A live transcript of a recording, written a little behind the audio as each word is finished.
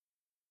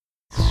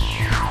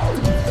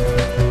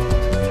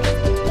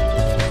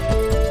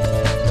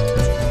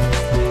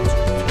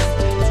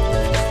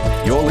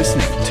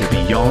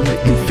Beyond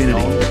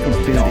Infinity.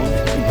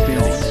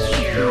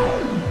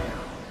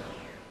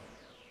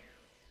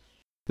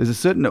 There's a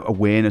certain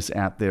awareness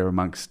out there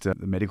amongst the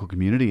medical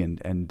community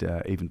and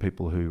even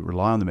people who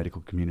rely on the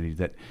medical community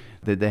that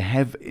there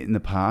have in the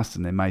past,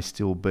 and there may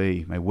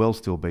well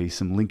still be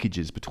some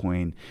linkages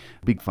between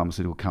big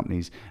pharmaceutical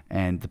companies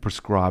and the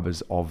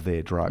prescribers of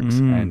their drugs.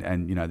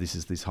 And you know, this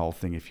is this whole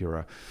thing. If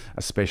you're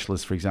a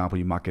specialist, for example,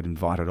 you might get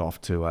invited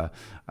off to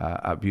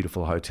a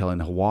beautiful hotel in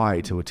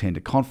Hawaii to attend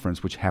a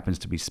conference which happens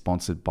to be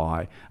sponsored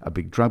by a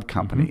big drug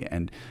company.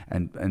 And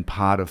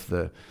part of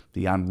the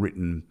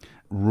unwritten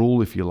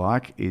rule, if you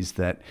like, is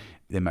that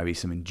there may be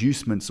some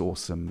inducements or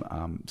some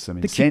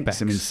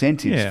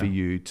incentives for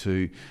you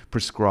to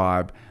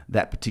prescribe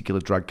that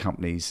particular drug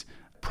company's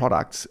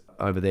products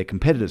over their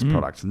competitors'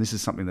 products. And this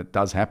is something that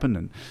does happen.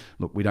 And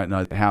look, we don't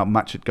know how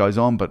much it goes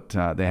on, but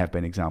there have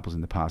been examples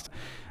in the past.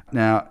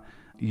 Now,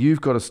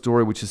 you've got a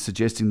story which is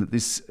suggesting that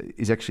this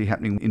is actually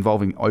happening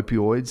involving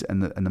opioids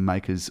and the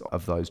makers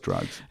of those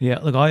drugs. Yeah,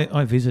 look,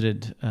 I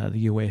visited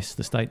the US,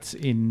 the States,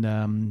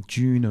 in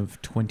June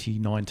of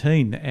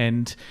 2019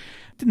 and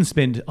didn't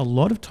spend a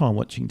lot of time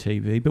watching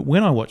TV, but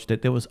when I watched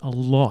it, there was a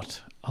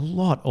lot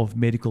of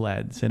medical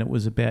ads, and it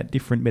was about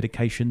different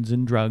medications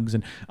and drugs,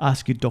 and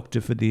ask your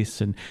doctor for this,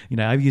 and you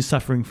know, are you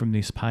suffering from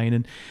this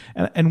pain?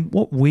 And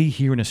what we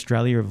here in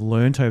Australia have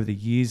learnt over the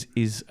years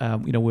is,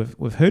 you know,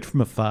 we've heard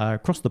from afar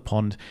across the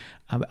pond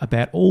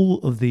about all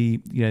of the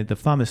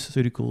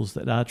pharmaceuticals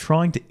that are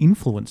trying to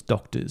influence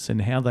doctors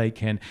and how they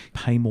can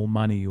pay more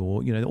money,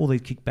 or you know, all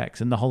these kickbacks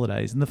and the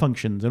holidays and the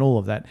functions and all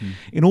of that,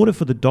 in order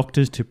for the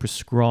doctors to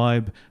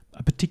prescribe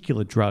a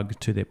particular drug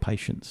to their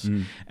patients.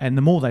 And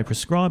the more they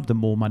prescribe, the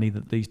more money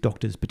that these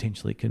doctors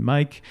potentially can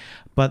make.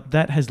 But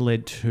that has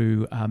led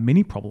to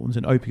many problems,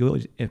 an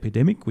opioid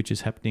epidemic, which is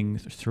happening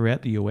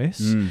throughout the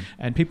US.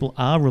 And people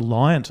are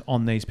reliant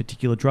on these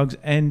particular drugs.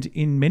 And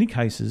in many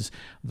cases,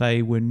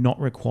 they were not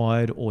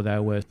required, or they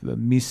were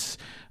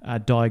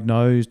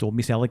misdiagnosed or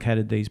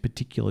misallocated these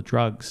particular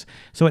drugs.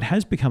 So it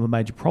has become a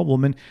major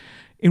problem. And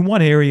in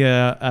one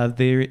area,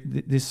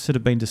 there's sort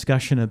of been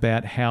discussion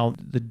about how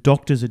the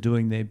doctors are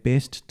doing their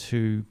best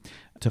to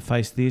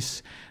face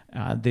this.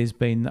 There's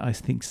been, I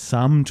think,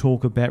 some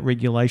talk about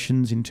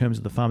regulations in terms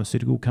of the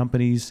pharmaceutical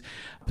companies,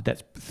 but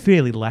that's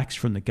fairly lax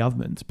from the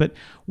government. But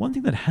one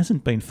thing that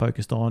hasn't been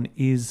focused on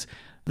is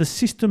the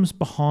systems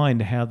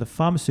behind how the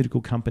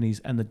pharmaceutical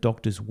companies and the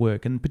doctors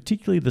work, and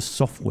particularly the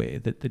software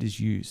that is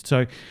used.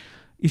 So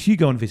if you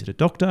go and visit a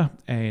doctor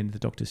and the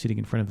doctor's sitting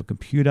in front of a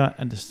computer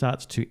and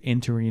starts to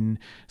enter in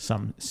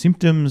some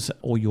symptoms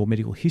or your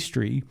medical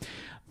history,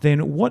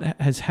 then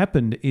what has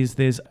happened is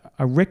there's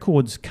a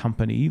records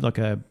company, like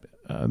a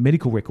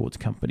medical records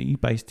company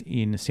based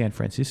in San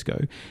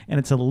Francisco, and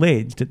it's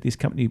alleged that this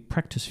company,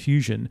 Practice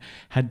Fusion,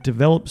 had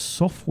developed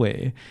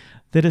software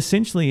that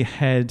essentially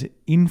had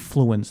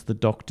influenced the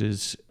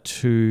doctors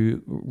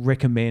to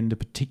recommend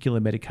particular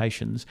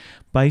medications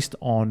based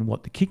on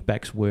what the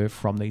kickbacks were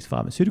from these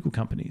pharmaceutical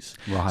companies.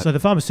 Right. So the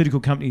pharmaceutical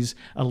companies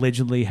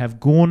allegedly have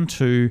gone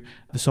to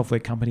the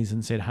software companies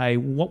and said, hey,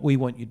 what we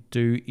want you to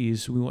do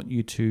is we want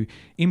you to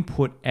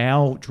input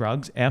our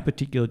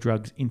particular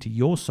drugs into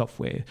your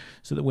software,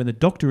 so that when the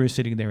doctor is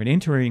sitting there and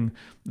entering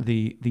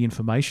the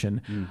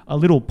information, a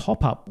little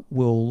pop-up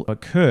will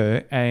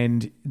occur,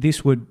 and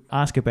this would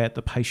ask about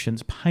the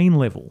patient's pain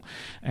level.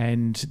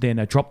 And then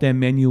a drop-down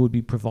menu would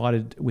be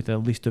provided with a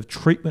list of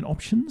treatment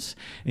options,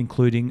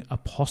 including a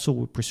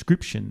possible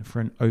prescription for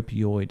an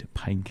opioid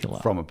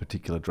painkiller. From a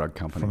particular drug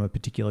company. Drug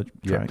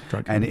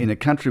company. And in a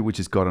country which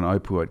has got an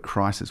opioid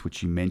crisis,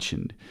 which you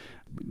mentioned,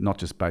 not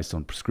just based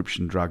on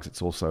prescription drugs,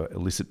 it's also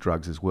illicit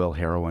drugs as well,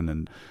 heroin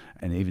and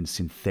even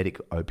synthetic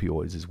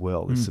opioids as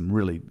well. There's some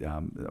really,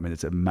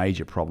 it's a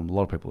major problem. A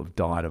lot of people have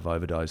died of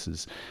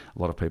overdoses.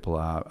 A lot of people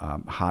are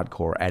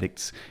hardcore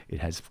addicts. It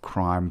has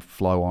crime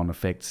flow-on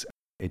effects.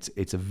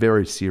 It's a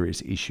very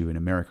serious issue in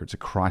America. It's a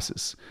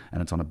crisis,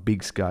 and it's on a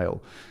big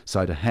scale.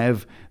 So to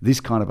have this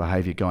kind of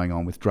behaviour going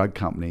on with drug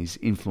companies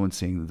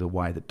influencing the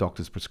way that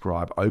doctors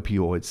prescribe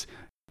opioids,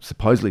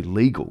 supposedly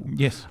legal,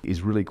 yes,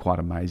 is really quite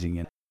amazing.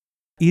 And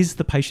is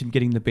the patient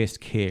getting the best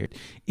care?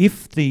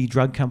 If the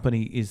drug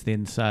company is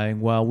then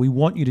saying, well, we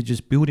want you to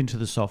just build into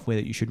the software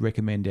that you should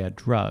recommend our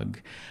drug,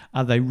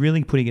 are they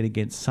really putting it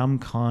against some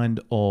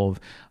kind of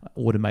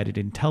automated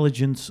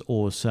intelligence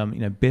or some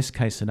best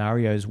case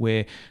scenarios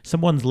where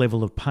someone's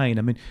level of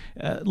pain,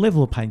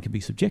 level of pain can be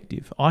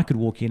subjective. I could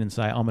walk in and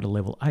say I'm at a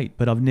level 8,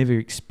 but I've never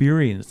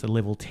experienced a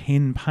level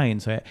 10 pain.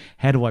 So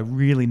how do I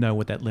really know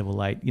what that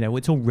level 8,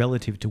 it's all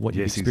relative to what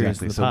you've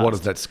experienced in the past. So what does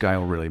that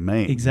scale really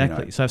mean?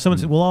 Exactly. So if someone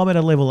says, well, I'm at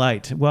a level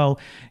 8, well,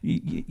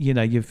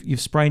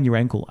 you've sprained your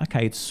ankle.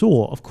 Okay, it's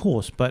sore, of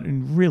course, but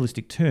in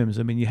realistic terms,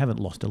 you haven't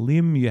lost a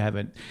limb, you're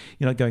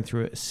not going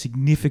through a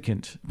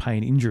significant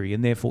pain injury,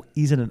 and therefore,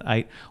 is it an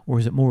 8 or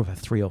is it more of a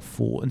 3 or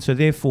 4? And so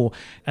therefore,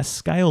 a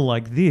scale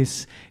like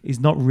this is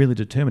not really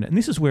determinate. And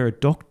this is where a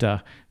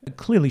doctor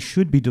clearly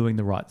should be doing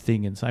the right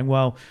thing and saying,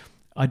 well,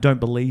 I don't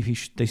believe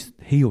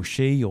he or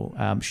she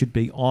should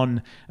be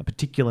on a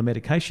particular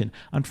medication.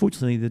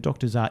 Unfortunately, the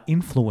doctors are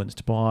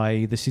influenced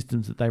by the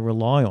systems that they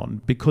rely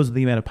on because of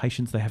the amount of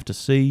patients they have to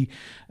see.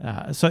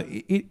 So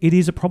it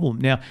is a problem.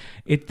 Now,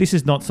 this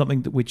is not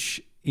something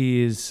which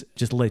is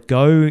just let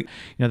go.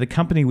 The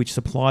company which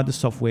supplied the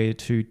software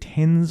to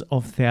tens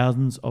of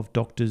thousands of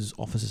doctors'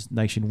 offices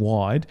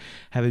nationwide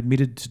have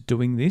admitted to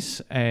doing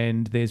this,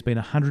 and there's been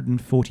a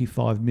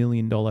 $145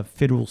 million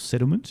federal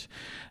settlement,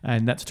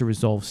 and that's to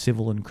resolve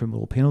civil and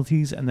criminal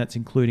penalties, and that's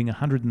including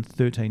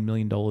 $113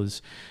 million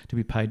to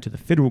be paid to the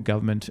federal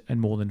government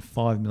and more than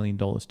 $5 million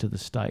to the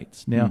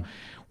states. Now,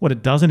 what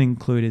it doesn't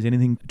include is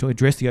anything to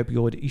address the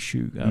opioid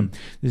issue.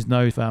 There's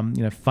no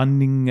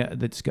funding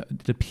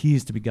that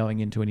appears to be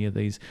going into any of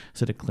these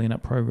sort of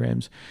cleanup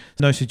programs.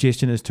 No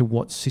suggestion as to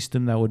what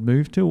system they would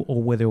move to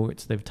or whether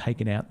they've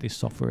taken out this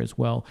software as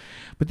well.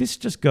 But this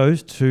just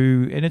goes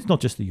to, and it's not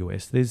just the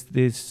US,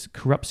 there's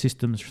corrupt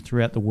systems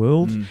throughout the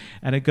world,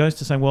 and it goes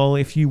to saying, well,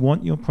 if you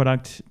want your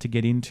product to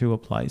get into a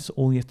place,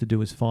 all you have to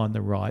do is find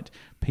the right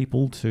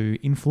people to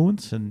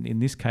influence, and in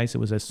this case it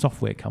was a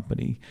software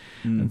company.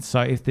 And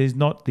so if there's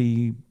not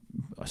the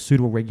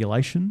suitable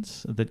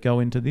regulations that go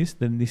into this,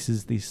 then this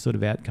is the sort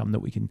of outcome that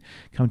we can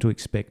come to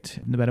expect.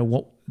 No matter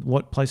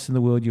what place in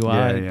the world you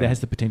are, there has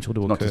the potential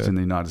to occur. Not just in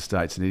the United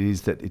States, and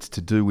it's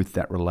to do with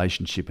that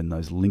relationship and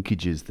those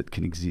linkages that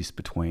can exist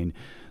between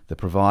the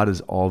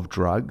providers of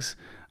drugs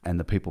and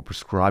the people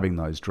prescribing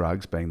those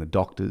drugs, being the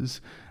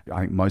doctors. I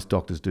think most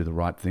doctors do the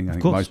right thing. I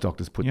think most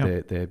doctors put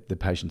their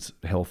patients'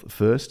 health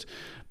first.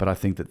 But I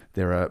think that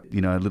there are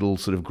little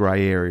sort of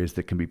grey areas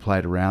that can be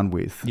played around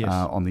with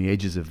on the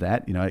edges of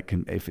that.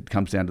 If it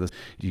comes down to this,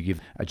 do you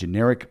give a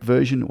generic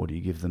version or do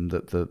you give them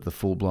the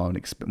full-blown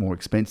more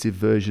expensive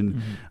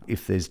version?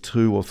 If there's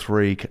 2 or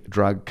 3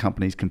 drug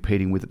companies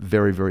competing with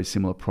very, very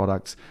similar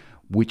products,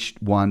 which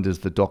one does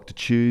the doctor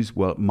choose?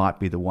 Well, it might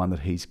be the one that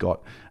he's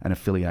got an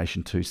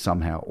affiliation to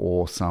somehow,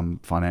 or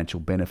some financial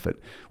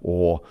benefit,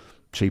 or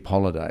cheap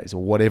holidays,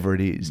 or whatever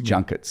it is,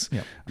 junkets.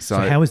 Yep. So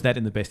how is that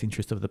in the best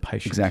interest of the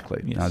patient?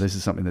 Exactly. Yes. No, this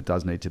is something that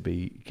does need to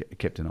be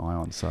kept an eye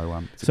on.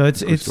 So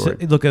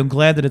look, I'm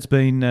glad that it's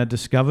been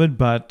discovered,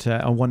 but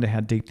I wonder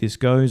how deep this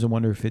goes. I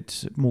wonder if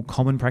it's more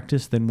common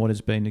practice than what has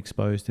been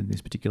exposed in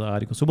this particular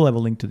article. So we'll have a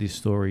link to this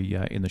story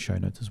in the show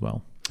notes as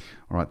well.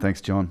 All right.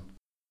 Thanks, John.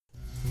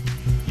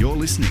 You're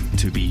listening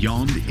to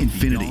Beyond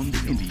Infinity.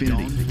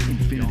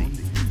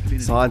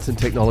 Science and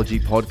Technology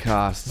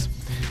podcasts.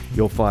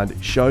 You'll find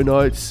show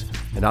notes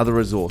and other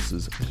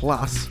resources,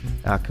 plus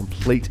our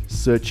complete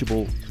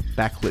searchable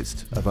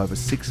backlist of over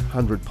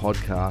 600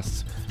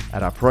 podcasts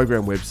at our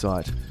program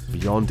website,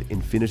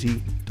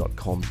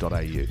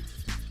 beyondinfinity.com.au.